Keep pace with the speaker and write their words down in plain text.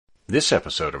This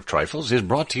episode of Trifles is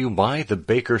brought to you by the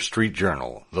Baker Street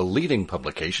Journal, the leading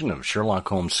publication of Sherlock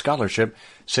Holmes scholarship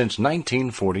since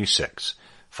 1946.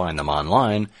 Find them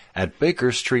online at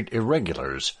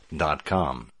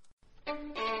bakerstreetirregulars.com.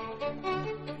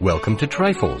 Welcome to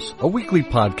Trifles, a weekly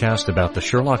podcast about the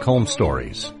Sherlock Holmes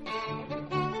stories.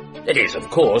 It is, of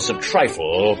course, a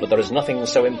trifle, but there is nothing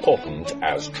so important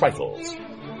as trifles.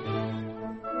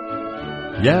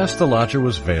 Yes, the lodger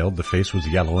was veiled, the face was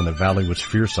yellow, and the valley was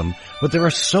fearsome, but there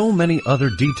are so many other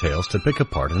details to pick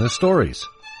apart in the stories.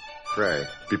 Pray,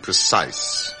 be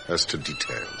precise as to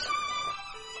details.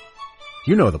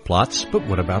 You know the plots, but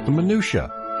what about the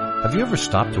minutiae? Have you ever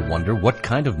stopped to wonder what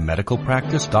kind of medical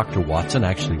practice Dr. Watson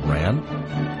actually ran?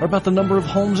 Or about the number of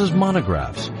Holmes's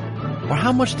monographs? Or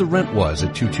how much the rent was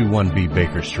at 221B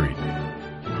Baker Street?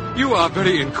 You are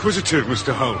very inquisitive,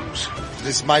 Mr. Holmes. It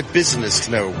is my business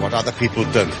to know what other people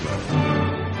don't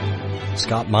know.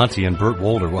 Scott Monty and Burt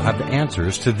Wolder will have the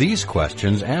answers to these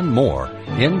questions and more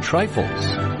in Trifles.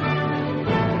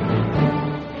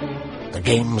 The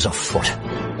game's afoot.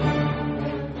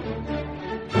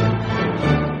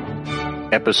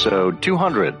 Episode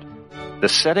 200, The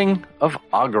Setting of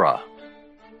Agra.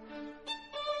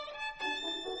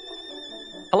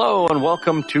 Hello and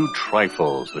welcome to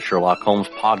Trifles, the Sherlock Holmes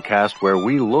podcast where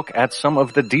we look at some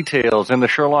of the details in the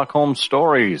Sherlock Holmes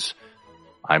stories.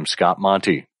 I'm Scott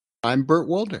Monty. I'm Burt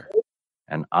Wolder.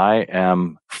 And I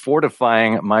am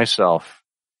fortifying myself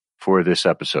for this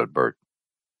episode, Burt.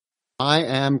 I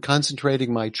am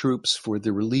concentrating my troops for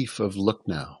the relief of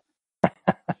Lucknow.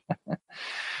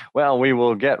 Well, we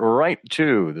will get right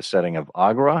to the setting of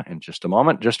Agra in just a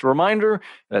moment. Just a reminder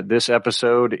that this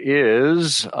episode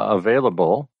is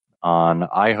available on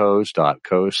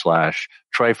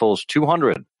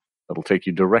ihose.co/trifles200. That'll take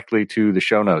you directly to the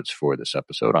show notes for this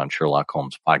episode on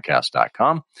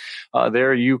SherlockHolmesPodcast.com.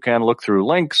 There you can look through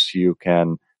links. You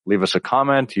can leave us a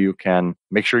comment. You can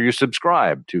make sure you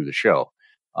subscribe to the show.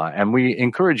 And we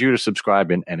encourage you to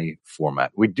subscribe in any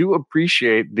format. We do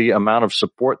appreciate the amount of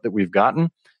support that we've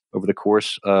gotten over the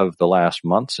course of the last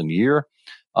months and year.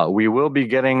 We will be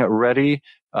getting ready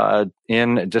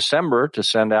in December to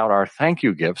send out our thank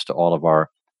you gifts to all of our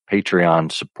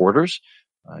Patreon supporters.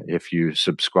 If you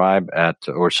subscribe at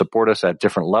or support us at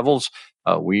different levels,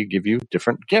 we give you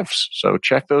different gifts. So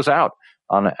check those out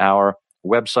on our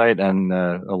website, and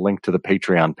a link to the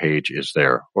Patreon page is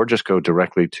there. Or just go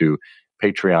directly to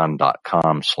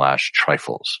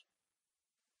patreon.com/trifles.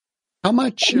 How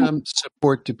much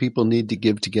support do people need to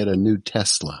give to get a new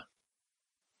Tesla?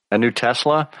 A new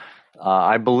Tesla?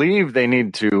 I believe they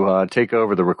need to take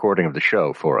over the recording of the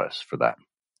show for us for that.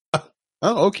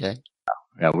 Oh, okay.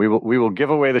 Yeah, we will give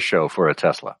away the show for a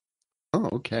Tesla. Oh,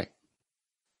 okay.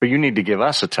 But you need to give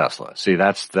us a Tesla. See,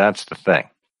 that's the thing.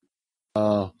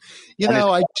 I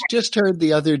just heard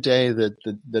the other day that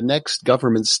the next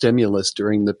government stimulus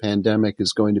during the pandemic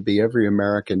is going to be every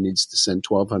American needs to send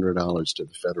 $1,200 to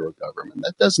the federal government.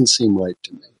 That doesn't seem right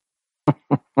to me.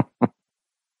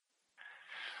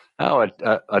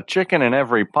 A chicken in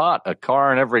every pot, a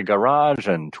car in every garage,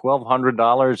 and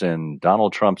 $1,200 in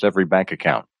Donald Trump's every bank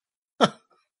account.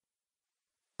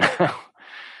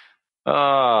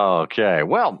 Okay,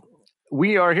 well,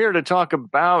 we are here to talk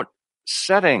about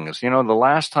settings. You know, the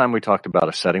last time we talked about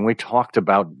a setting, we talked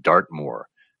about Dartmoor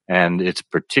and its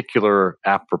particular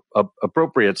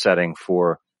appropriate setting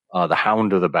for the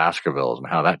Hound of the Baskervilles and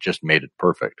how that just made it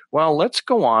perfect. Well, let's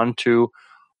go on to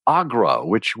Agra,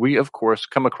 which we, of course,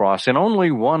 come across in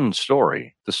only one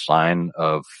story, The Sign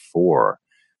of Four.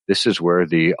 This is where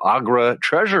the Agra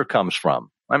treasure comes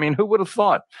from. I mean, who would have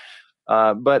thought?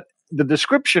 But the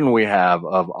description we have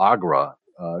of Agra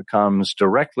comes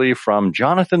directly from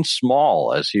Jonathan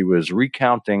Small as he was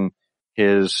recounting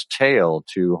his tale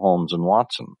to Holmes and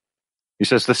Watson. He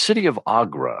says, "The city of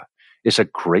Agra is a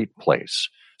great place,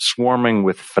 swarming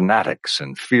with fanatics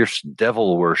and fierce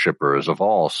devil worshippers of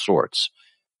all sorts.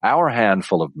 Our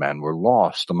handful of men were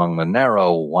lost among the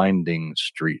narrow, winding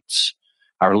streets.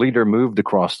 Our leader moved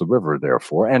across the river,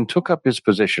 therefore, and took up his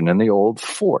position in the old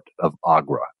fort of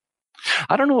Agra.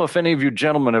 I don't know if any of you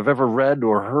gentlemen have ever read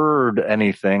or heard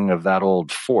anything of that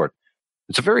old fort.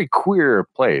 It's a very queer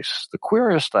place, the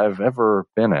queerest I've ever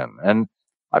been in, and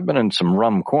I've been in some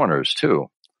rum corners, too.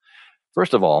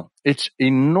 First of all, it's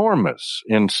enormous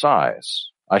in size.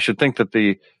 I should think that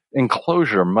the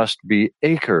enclosure must be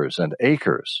acres and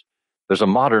acres. There's a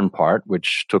modern part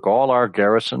which took all our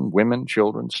garrison, women,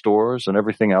 children, stores, and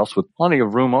everything else with plenty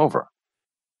of room over.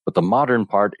 But the modern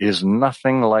part is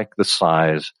nothing like the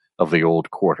size of the old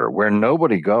quarter, where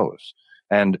nobody goes,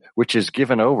 and which is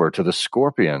given over to the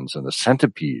scorpions and the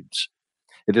centipedes.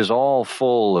 It is all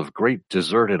full of great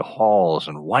deserted halls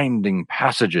and winding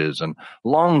passages and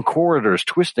long corridors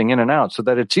twisting in and out so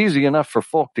that it's easy enough for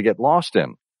folk to get lost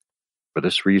in. For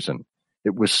this reason,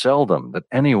 it was seldom that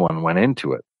anyone went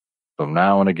into it, though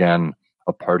now and again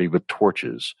a party with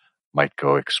torches might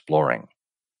go exploring.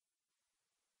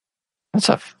 That's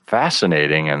a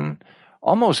fascinating and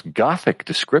almost Gothic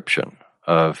description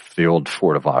of the old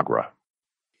Fort of Agra.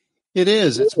 It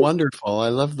is. It's wonderful. I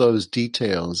love those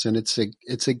details, and it's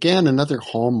again another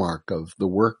hallmark of the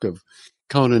work of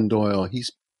Conan Doyle.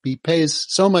 He pays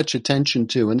so much attention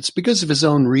to, and it's because of his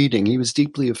own reading. He was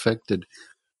deeply affected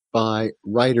by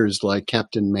writers like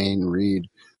Captain Mayne Reid,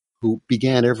 who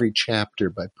began every chapter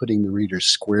by putting the reader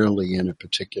squarely in a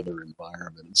particular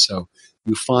environment. And so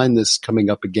you find this coming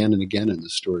up again and again in the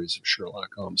stories of Sherlock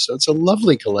Holmes. So it's a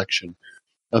lovely collection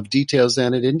of details,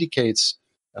 and it indicates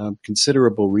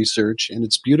considerable research, and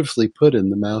it's beautifully put in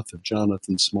the mouth of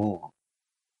Jonathan Small.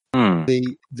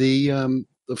 The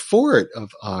fort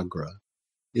of Agra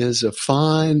is a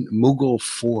fine Mughal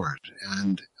fort,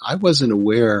 and I wasn't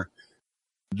aware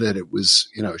that it was,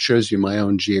 it shows you my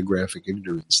own geographic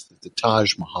ignorance, that the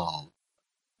Taj Mahal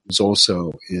was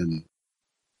also in,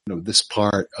 this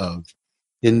part of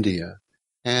India.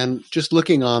 And just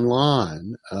looking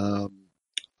online,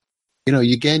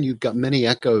 again, you've got many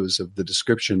echoes of the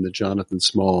description that Jonathan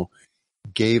Small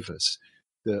gave us.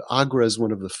 The Agra is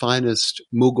one of the finest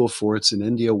Mughal forts in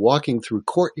India, walking through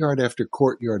courtyard after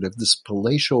courtyard of this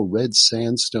palatial red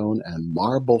sandstone and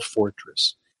marble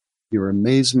fortress. Your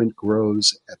amazement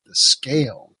grows at the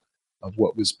scale of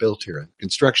what was built here.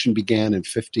 Construction began in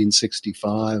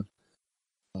 1565.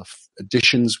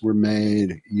 Additions were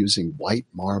made using white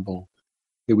marble.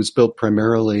 It was built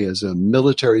primarily as a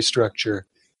military structure,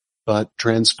 but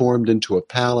transformed into a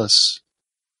palace,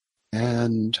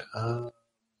 and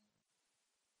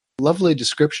lovely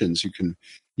descriptions you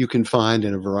can find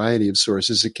in a variety of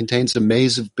sources. It contains a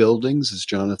maze of buildings, as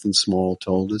Jonathan Small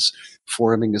told us,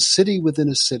 forming a city within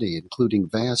a city, including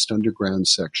vast underground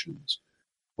sections.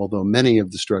 Although many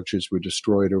of the structures were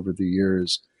destroyed over the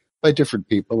years by different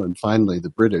people, and finally the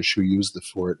British, who used the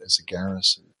fort as a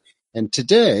garrison. And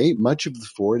today, much of the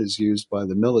fort is used by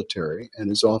the military and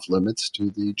is off limits to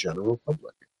the general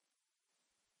public.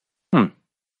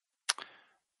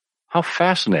 How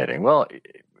fascinating. Well,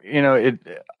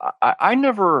 I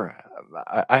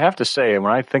have to say,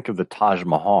 when I think of the Taj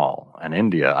Mahal and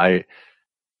India, I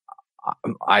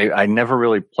never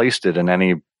really placed it in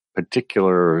any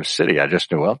particular city. I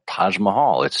just knew, well, Taj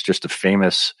Mahal. It's just a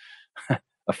famous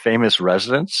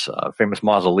residence, a famous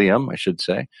mausoleum, I should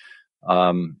say.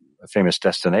 A famous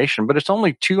destination, but it's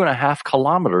only 2.5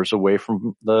 kilometers away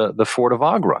from the Fort of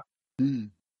Agra.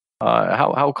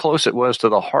 How close it was to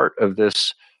the heart of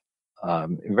this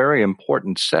very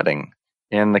important setting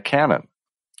in the canon.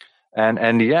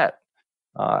 And yet,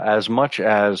 as much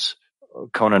as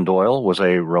Conan Doyle was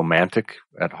a romantic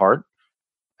at heart,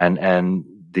 and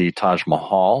the Taj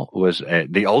Mahal was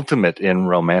the ultimate in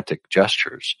romantic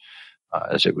gestures,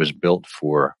 as it was built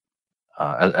for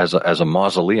as a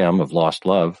mausoleum of lost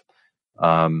love.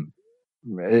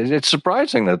 It's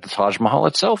surprising that the Taj Mahal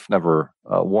itself never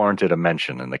warranted a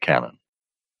mention in the canon.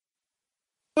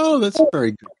 Oh, that's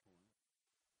very good.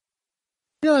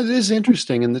 Yeah, it is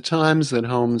interesting. In the times that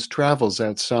Holmes travels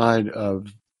outside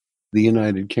of the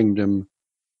United Kingdom,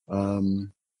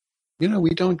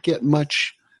 we don't get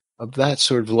much of that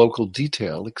sort of local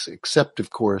detail, except, of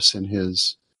course, in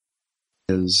his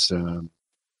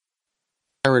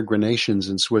peregrinations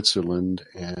in Switzerland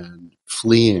and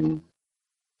fleeing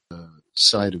the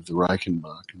site of the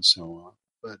Reichenbach and so on.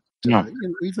 But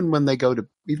even when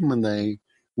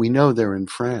we know they're in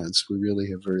France, we really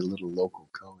have very little local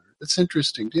color. That's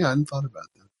interesting. Yeah, I hadn't thought about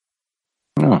that.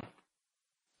 No.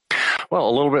 Well, a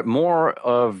little bit more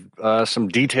of some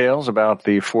details about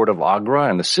the Fort of Agra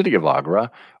and the city of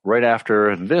Agra right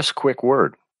after this quick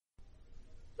word.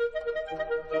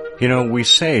 We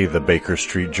say the Baker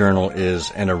Street Journal is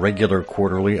an irregular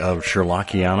quarterly of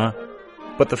Sherlockiana,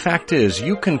 but the fact is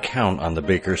you can count on the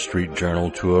Baker Street Journal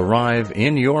to arrive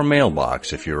in your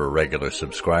mailbox if you're a regular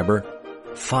subscriber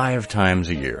 5 times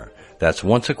a year. That's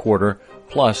once a quarter,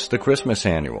 plus the Christmas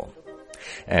annual.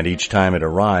 And each time it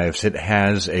arrives, it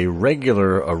has a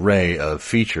regular array of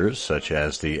features, such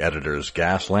as the editor's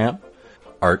gas lamp,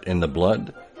 Art in the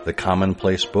Blood, the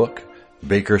Commonplace Book,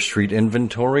 Baker Street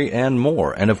Inventory, and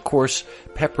more. And of course,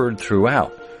 peppered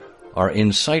throughout are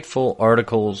insightful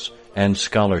articles and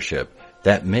scholarship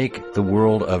that make the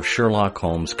world of Sherlock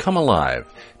Holmes come alive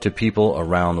to people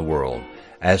around the world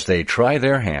as they try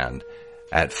their hand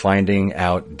at finding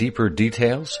out deeper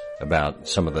details about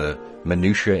some of the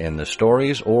minutiae in the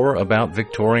stories, or about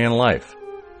Victorian life.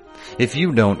 If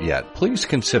you don't yet, please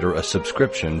consider a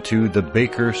subscription to the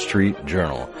Baker Street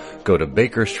Journal. Go to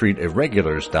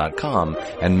BakerStreetIrregulars.com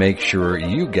and make sure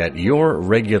you get your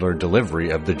regular delivery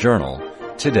of the journal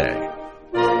today.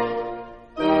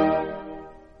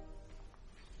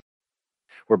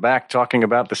 We're back talking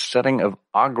about the setting of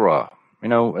Agra. You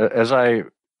know, as I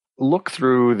look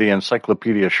through the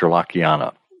Encyclopedia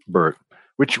Sherlockiana, Bert,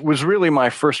 which was really my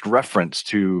first reference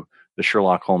to the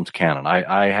Sherlock Holmes canon.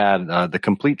 I had the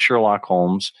complete Sherlock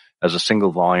Holmes as a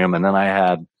single volume, and then I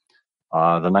had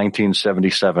the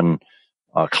 1977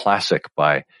 classic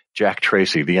by Jack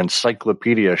Tracy, the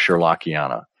Encyclopedia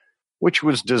Sherlockiana, which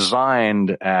was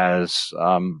designed as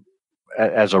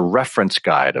a reference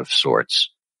guide of sorts.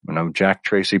 You know, Jack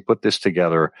Tracy put this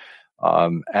together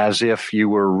as if you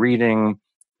were reading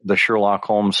the Sherlock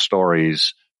Holmes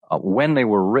stories when they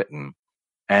were written,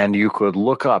 and you could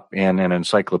look up in an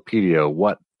encyclopedia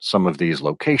what some of these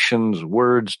locations,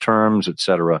 words, terms,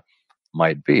 etc.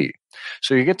 might be.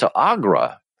 So you get to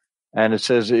Agra, and it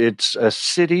says it's a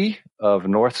city of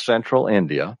north central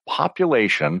India.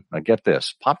 Population, now get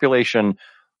this, population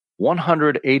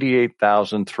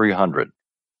 188,300.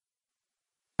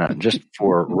 Just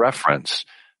for reference,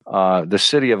 the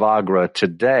city of Agra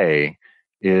today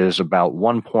is about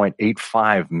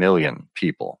 1.85 million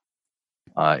people.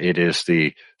 It is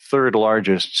the third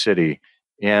largest city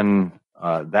in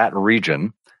that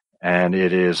region, and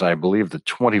it is, I believe, the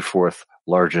 24th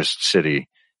largest city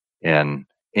in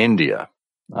India.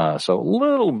 So a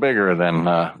little bigger than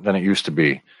it used to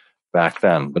be back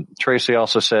then. But Tracy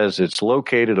also says it's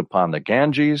located upon the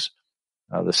Ganges.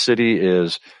 The city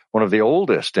is one of the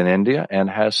oldest in India and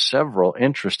has several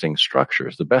interesting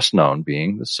structures, the best known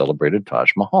being the celebrated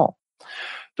Taj Mahal.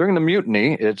 During the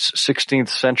mutiny, its 16th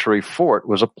century fort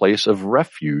was a place of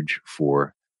refuge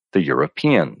for the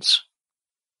Europeans.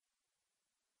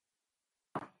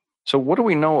 So what do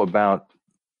we know about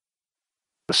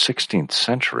the 16th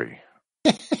century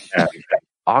and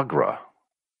Agra?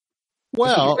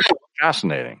 Well,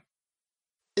 fascinating.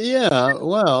 Yeah,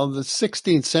 well, the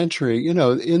 16th century, you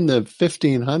know, in the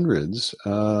 1500s,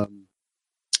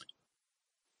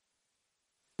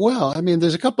 well, I mean,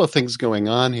 there's a couple of things going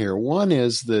on here. One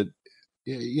is that,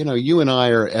 you know, you and I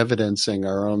are evidencing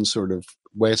our own sort of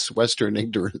Western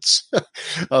ignorance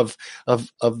of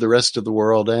the rest of the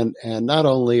world, and not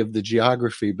only of the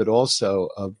geography, but also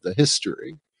of the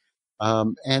history.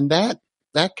 And that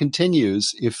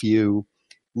continues if you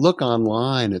look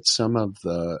online at some of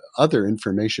the other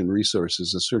information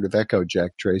resources that sort of echo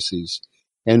Jack Tracy's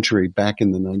entry back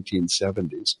in the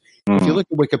 1970s. If you look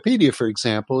at Wikipedia, for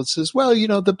example, it says, well, you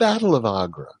know, the Battle of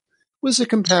Agra was a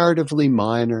comparatively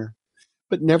minor,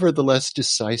 but nevertheless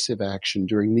decisive action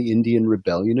during the Indian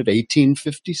Rebellion of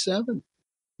 1857,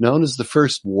 known as the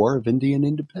First War of Indian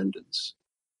Independence.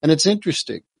 And it's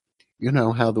interesting, you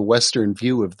know, how the Western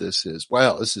view of this is,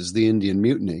 well, this is the Indian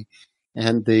Mutiny.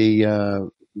 And the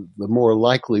more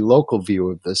likely local view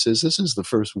of this is the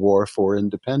First War for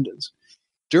Independence,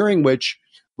 during which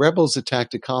rebels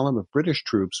attacked a column of British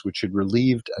troops which had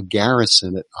relieved a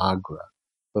garrison at Agra.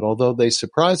 But although they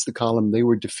surprised the column, they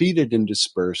were defeated and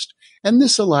dispersed, and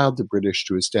this allowed the British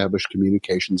to establish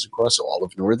communications across all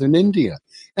of northern India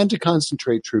and to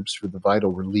concentrate troops for the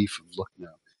vital relief of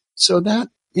Lucknow. So that,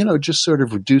 you know, just sort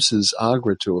of reduces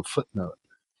Agra to a footnote.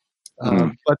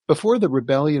 But before the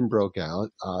rebellion broke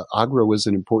out, Agra was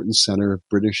an important center of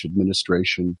British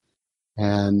administration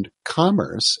and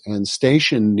commerce, and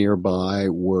stationed nearby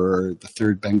were the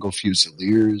 3rd Bengal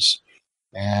Fusiliers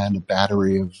and a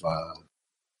battery of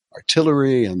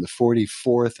artillery and the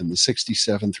 44th and the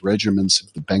 67th regiments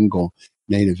of the Bengal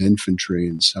Native Infantry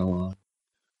and so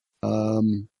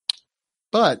on.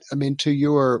 But, I mean, to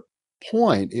your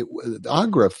point,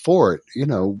 Agra Fort, you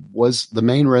know, was the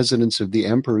main residence of the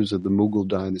emperors of the Mughal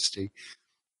dynasty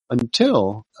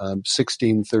until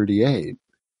 1638.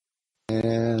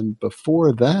 And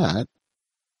before that,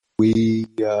 we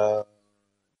know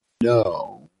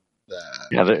that.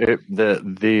 Yeah,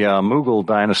 the Mughal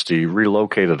dynasty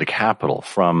relocated the capital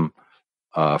from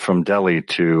Delhi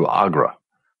to Agra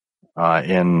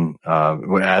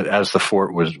as the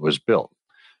fort was built.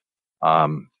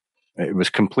 It was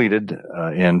completed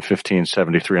in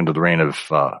 1573 under the reign of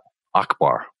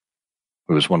Akbar,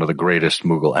 who was one of the greatest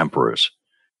Mughal emperors.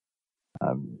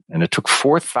 And it took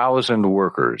 4,000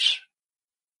 workers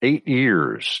 8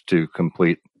 years to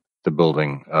complete the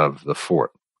building of the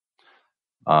fort.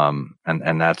 And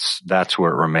that's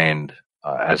where it remained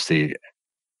as the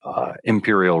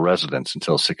imperial residence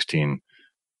until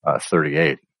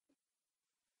 1638.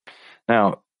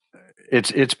 Now,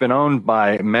 it's been owned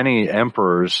by many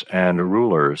emperors and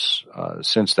rulers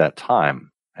since that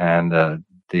time, and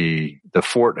the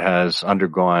fort has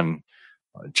undergone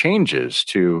changes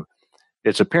to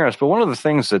its appearance. But one of the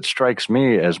things that strikes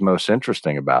me as most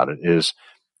interesting about it is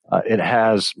it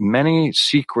has many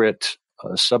secret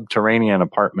subterranean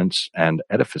apartments and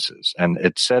edifices, and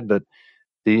it's said that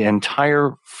the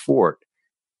entire fort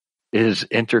is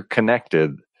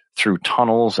interconnected through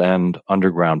tunnels and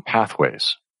underground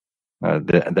pathways.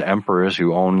 The emperors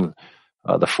who owned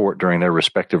the fort during their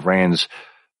respective reigns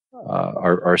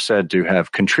are said to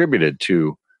have contributed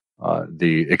to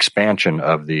the expansion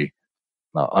of the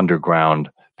underground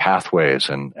pathways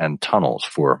and tunnels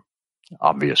for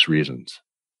obvious reasons.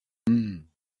 Mm.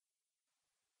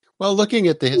 Well, looking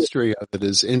at the history of it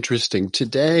is interesting.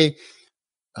 Today,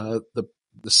 the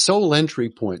sole entry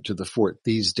point to the fort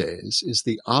these days is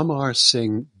the Amar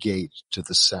Singh Gate to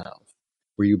the south,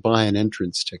 where you buy an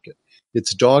entrance ticket.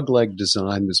 Its dog-leg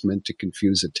design was meant to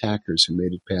confuse attackers who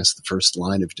made it past the first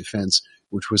line of defense,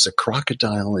 which was a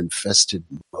crocodile-infested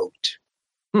moat.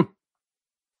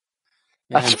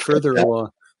 And further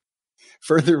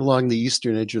along the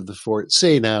eastern edge of the fort,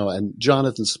 say now, and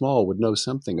Jonathan Small would know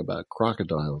something about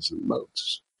crocodiles and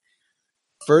moats.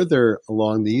 Further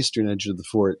along the eastern edge of the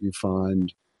fort, you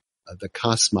find the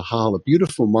Khas Mahal, a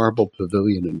beautiful marble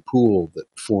pavilion and pool that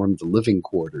formed the living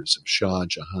quarters of Shah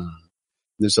Jahan.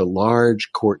 There's a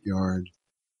large courtyard,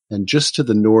 and just to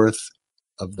the north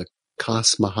of the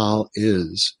Khas Mahal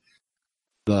is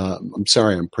I'm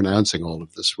sorry, I'm pronouncing all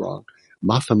of this wrong,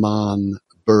 Mathaman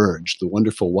Burj, the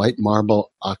wonderful white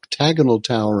marble octagonal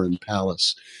tower and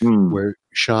palace where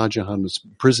Shah Jahan was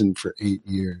imprisoned for 8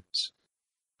 years.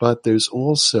 But there's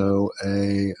also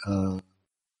and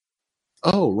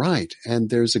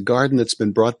there's a garden that's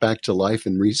been brought back to life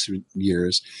in recent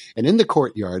years. And in the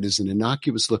courtyard is an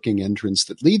innocuous-looking entrance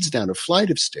that leads down a flight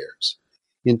of stairs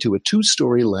into a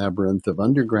 2-story labyrinth of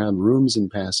underground rooms and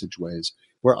passageways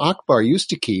where Akbar used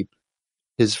to keep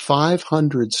his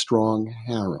 500-strong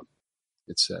harem,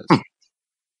 it says.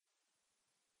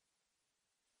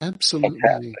 Absolutely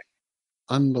Fantastic.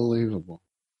 Unbelievable.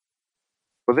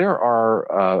 Well, there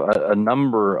are a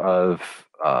number of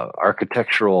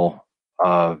architectural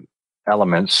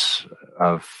elements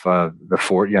of the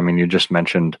fort. I mean, you just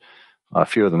mentioned a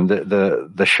few of them.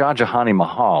 The Shah Jahani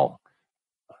Mahal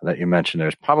that you mentioned there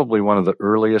is probably one of the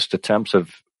earliest attempts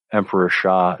of Emperor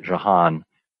Shah Jahan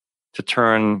to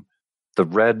turn the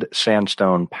red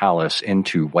sandstone palace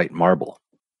into white marble,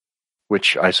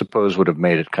 which I suppose would have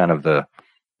made it kind of that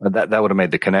would have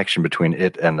made the connection between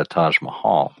it and the Taj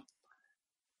Mahal.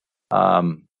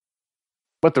 But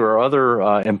there are other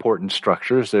important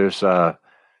structures. There's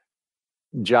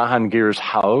Jahangir's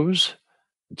house.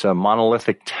 It's a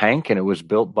monolithic tank, and it was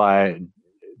built by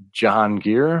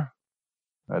Jahangir.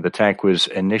 The tank was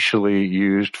initially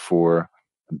used for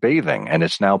bathing, and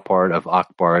it's now part of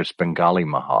Akbar's Bengali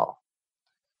Mahal.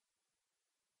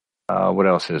 What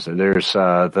else is there? There's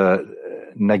the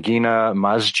Nagina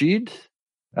Masjid.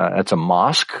 It's a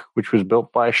mosque which was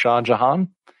built by Shah Jahan.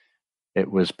 It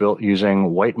was built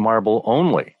using white marble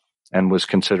only and was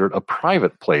considered a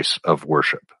private place of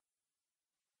worship.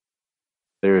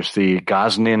 There's the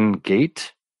Ghaznin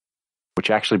Gate, which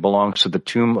actually belongs to the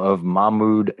tomb of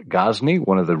Mahmud Ghazni,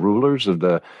 one of the rulers of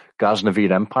the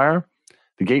Ghaznavid Empire.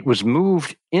 The gate was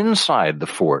moved inside the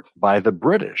fort by the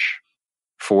British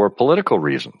for political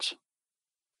reasons.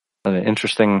 An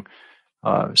interesting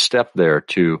step there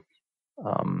to,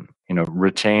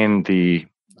 retain the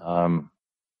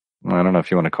I don't know if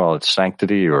you want to call it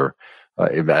sanctity or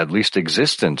at least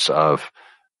existence of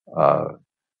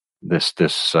this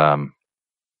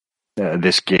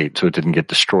gate, so it didn't get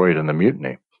destroyed in the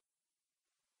mutiny.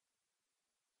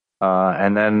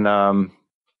 And then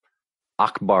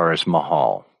Akbar's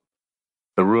Mahal.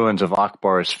 The ruins of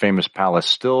Akbar's famous palace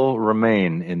still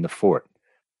remain in the fort.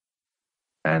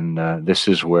 And this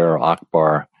is where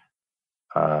Akbar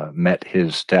met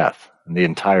his death. And the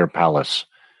entire palace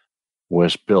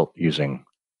was built using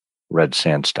red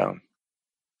sandstone.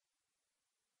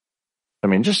 I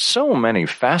mean, just so many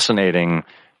fascinating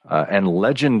and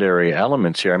legendary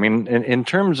elements here. I mean, in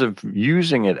terms of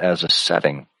using it as a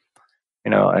setting,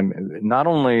 not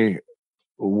only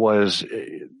was,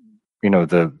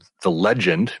 the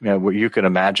legend, you could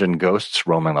imagine ghosts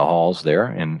roaming the halls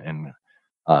there in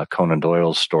Conan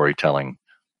Doyle's storytelling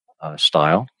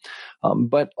style,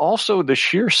 but also the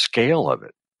sheer scale of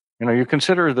it. You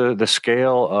consider the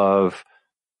scale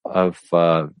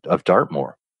of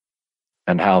Dartmoor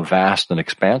and how vast and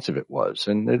expansive it was,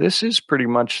 and this is pretty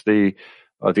much the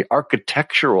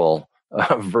architectural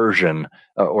version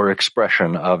or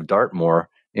expression of Dartmoor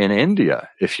in India,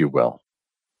 if you will.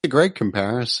 A great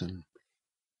comparison.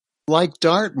 Like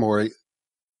Dartmoor,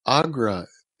 Agra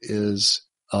is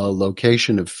a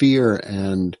location of fear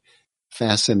and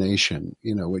fascination,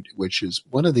 which is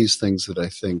one of these things that I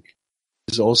think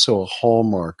is also a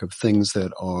hallmark of things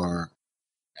that are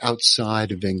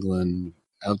outside of England,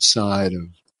 outside of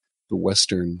the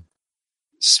Western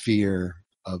sphere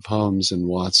of Holmes and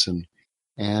Watson,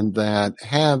 and that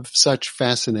have such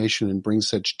fascination and bring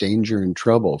such danger and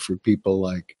trouble for people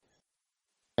like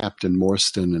Captain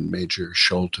Morstan and Major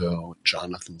Sholto and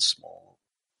Jonathan Small.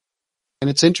 And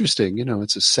it's interesting,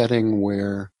 it's a setting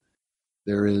where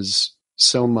there is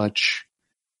so much,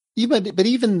 but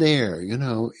even there,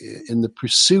 in the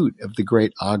pursuit of the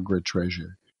great Agra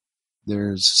treasure,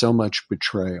 there's so much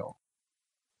betrayal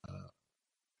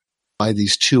by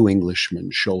these two Englishmen,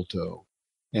 Sholto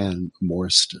and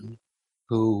Morstan,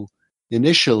 who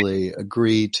initially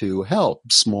agree to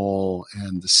help Small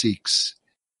and the Sikhs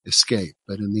escape,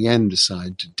 but in the end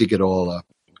decide to dig it all up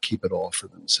and keep it all for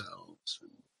themselves.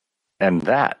 And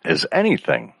that is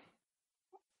anything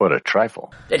but a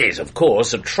trifle. It is, of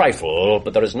course, a trifle,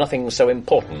 but there is nothing so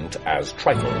important as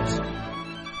trifles.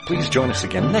 Please join us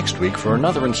again next week for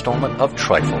another installment of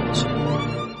Trifles.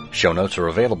 Show notes are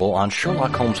available on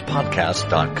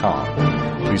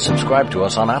SherlockHolmesPodcast.com. Please subscribe to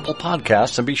us on Apple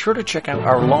Podcasts and be sure to check out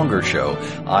our longer show,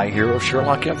 I Hear of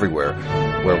Sherlock Everywhere,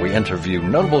 where we interview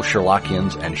notable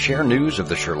Sherlockians and share news of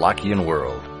the Sherlockian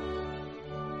world.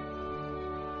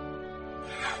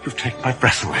 You've taken my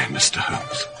breath away, Mr.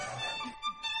 Holmes.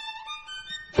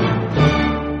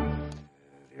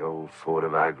 The old Fort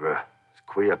of Agra. It's a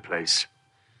queer place.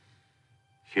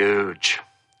 Huge.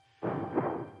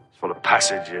 It's full of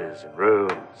passages and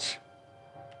rooms.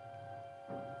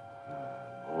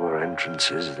 More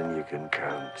entrances than you can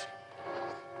count.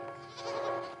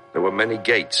 There were many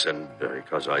gates, and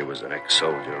because I was an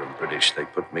ex-soldier and British, they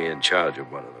put me in charge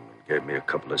of one of them and gave me a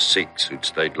couple of Sikhs who'd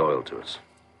stayed loyal to us.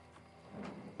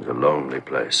 It was a lonely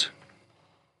place.